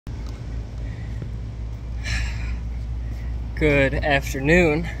Good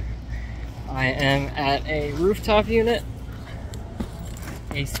afternoon. I am at a rooftop unit.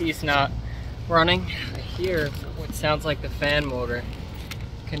 AC is not running. I hear what sounds like the fan motor.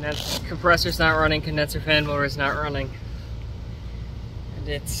 Compressor's not running, condenser fan motor is not running. And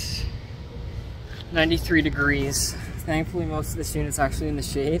it's 93 degrees. Thankfully most of this unit's actually in the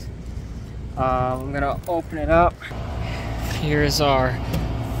shade. I'm gonna open it up. Here's our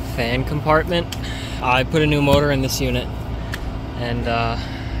fan compartment. I put a new motor in this unit. And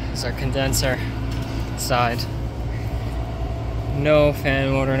here's our condenser side. No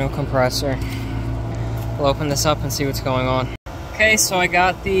fan motor, no compressor. We'll open this up and see what's going on. Okay, so I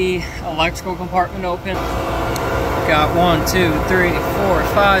got the electrical compartment open. Got 1, 2, 3, 4,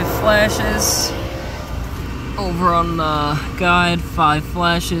 5 flashes. Over on the guide, 5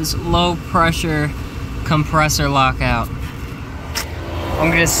 flashes. Low pressure compressor lockout. I'm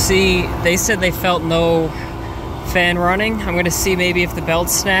gonna see, they said they felt no fan running. I'm gonna see maybe if the belt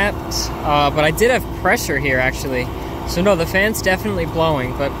snapped, but I did have pressure here actually. So no, the fan's definitely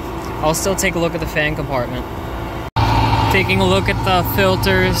blowing, but I'll still take a look at the fan compartment. Taking a look at the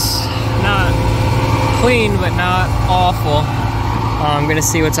filters, not clean, but not awful. I'm gonna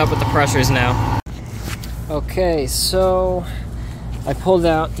see what's up with the pressures now. Okay, so I pulled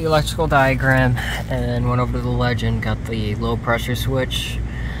out the electrical diagram and went over to the legend, got the low pressure switch,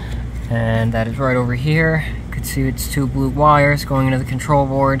 and that is right over here. You can see it's 2 blue wires going into the control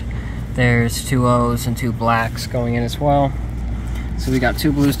board. There's 2 O's and 2 blacks going in as well. So we got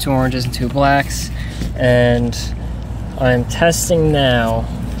 2 blues, 2 oranges, and 2 blacks. And I'm testing now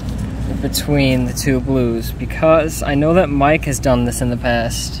between the 2 blues because I know that Mike has done this in the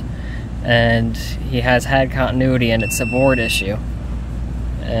past and he has had continuity and it's a board issue.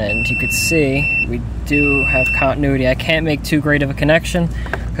 And you could see we do have continuity. I can't make too great of a connection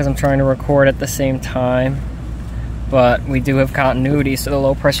because I'm trying to record at the same time, but we do have continuity, so the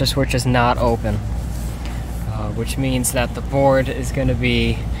low pressure switch is not open, which means that the board is going to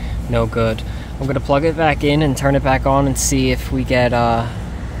be no good. I'm going to plug it back in and turn it back on and see if we get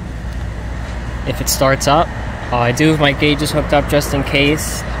if it starts up. I do have my gauges hooked up just in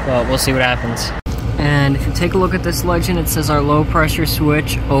case, but we'll see what happens. And if you take a look at this legend, it says our low pressure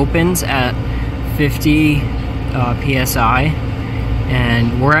switch opens at 50 psi,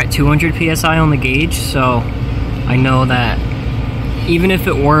 and we're at 200 psi on the gauge, so I know that even if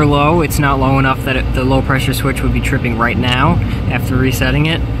it were low, it's not low enough that the low pressure switch would be tripping right now after resetting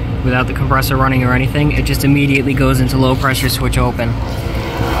it without the compressor running or anything. It just immediately goes into low pressure switch open.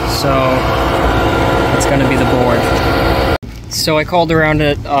 So it's going to be the board. So I called around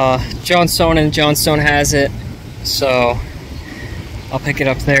at Johnstone, and Johnstone has it, so I'll pick it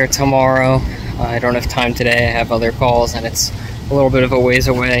up there tomorrow. I don't have time today, I have other calls and it's a little bit of a ways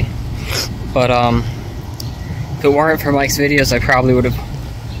away, but if it weren't for Mike's videos, I probably would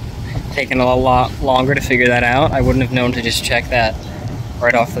have taken a lot longer to figure that out. I wouldn't have known to just check that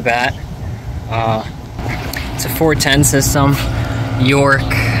right off the bat. It's a 410 system, York,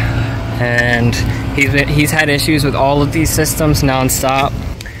 and he's had issues with all of these systems non-stop.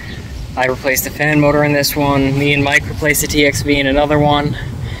 I replaced the fan motor in this one. Me and Mike replaced the TXV in another one.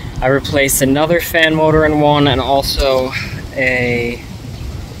 I replaced another fan motor in one, and also a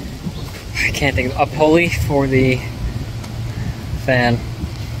pulley for the fan.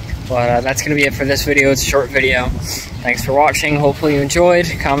 But that's going to be it for this video. It's a short video. Thanks for watching. Hopefully you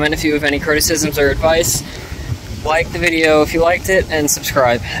enjoyed. Comment if you have any criticisms or advice. Like the video if you liked it, and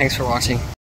subscribe. Thanks for watching.